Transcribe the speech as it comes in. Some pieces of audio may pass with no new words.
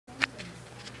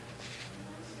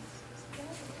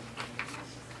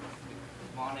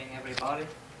morning, everybody.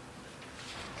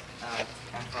 I'm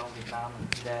from Vietnam,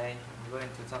 and today I'm going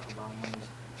to talk about my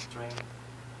dream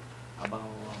about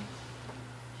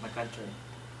my country.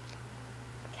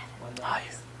 One day,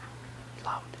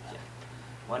 yeah.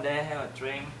 One day I have a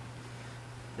dream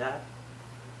that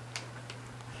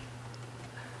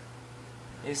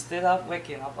instead of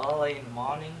waking up early in the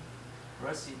morning,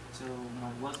 rushing to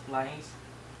my workplace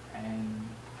and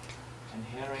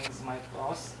hearing my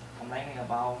boss complaining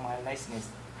about my laziness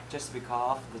just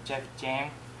because of the traffic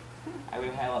jam, I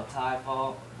will have a time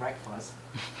for breakfast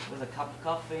with a cup of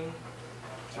coffee,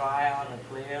 try on a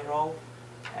clear road,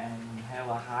 and have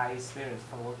a high spirit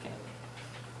for working.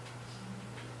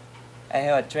 I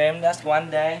have a dream that one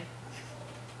day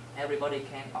everybody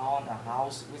can own a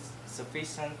house with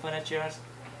sufficient furniture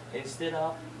instead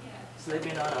of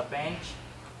sleeping on a bench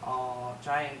or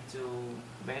trying to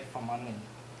beg for money.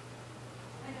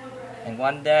 And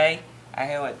one day I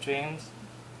have a dream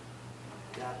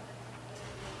that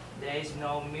there is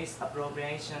no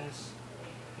misappropriations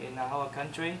in our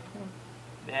country,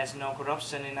 there's no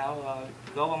corruption in our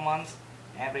government,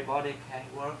 everybody can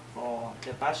work for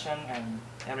their passion and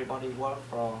everybody work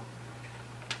for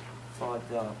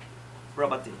the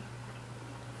property,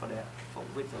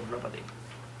 with the property.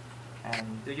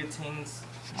 And do you think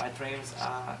my dreams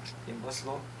are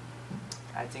impossible?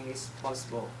 I think it's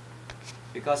possible,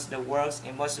 because the word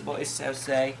impossible itself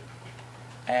say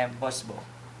I am possible,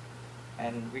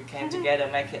 and we can together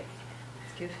make it.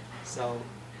 So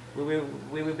we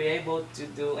will be able to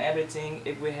do everything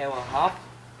if we have a hope.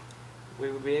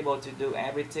 We will be able to do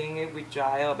everything if we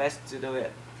try our best to do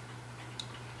it.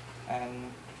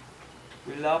 And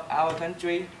we love our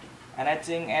country, and I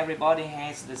think everybody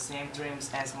has the same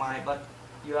dreams as mine, but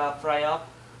you are afraid of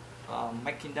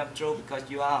making them true because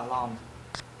you are alone.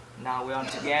 Now we are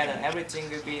together, everything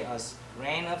will be a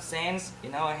rain of sands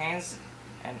in our hands,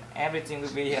 and everything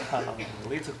will be a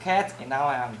little cat in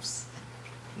our arms.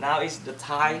 Now is the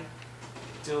time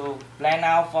to plan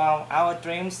out for our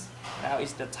dreams. Now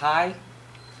is the time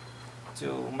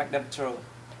to make them true.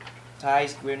 Time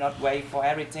will not wait for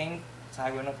everything.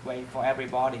 Time will not wait for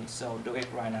everybody. So do it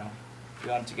right now.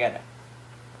 We are together.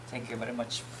 Thank you very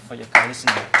much for your kind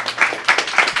listening.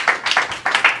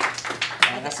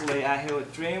 And lastly, I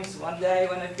have dreams one day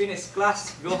when I finish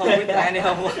class, go home with any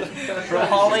homework from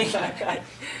Holly.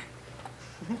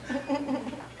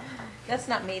 That's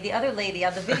not me. The other lady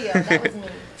on the video, that was me.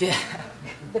 Yeah.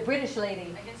 The British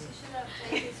lady. I guess you should have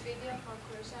played this video for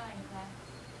Kursa in class.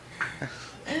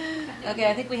 Okay,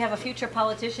 I think we have a future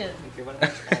politician. Thank you very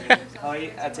much.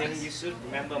 Holly, I think you should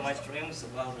remember my dreams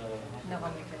about No,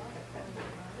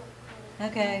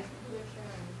 okay.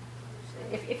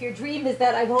 If your dream is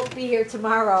that I won't be here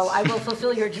tomorrow, I will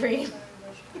fulfill your dream.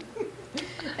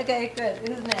 Okay, good.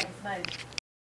 Who's next? Nice.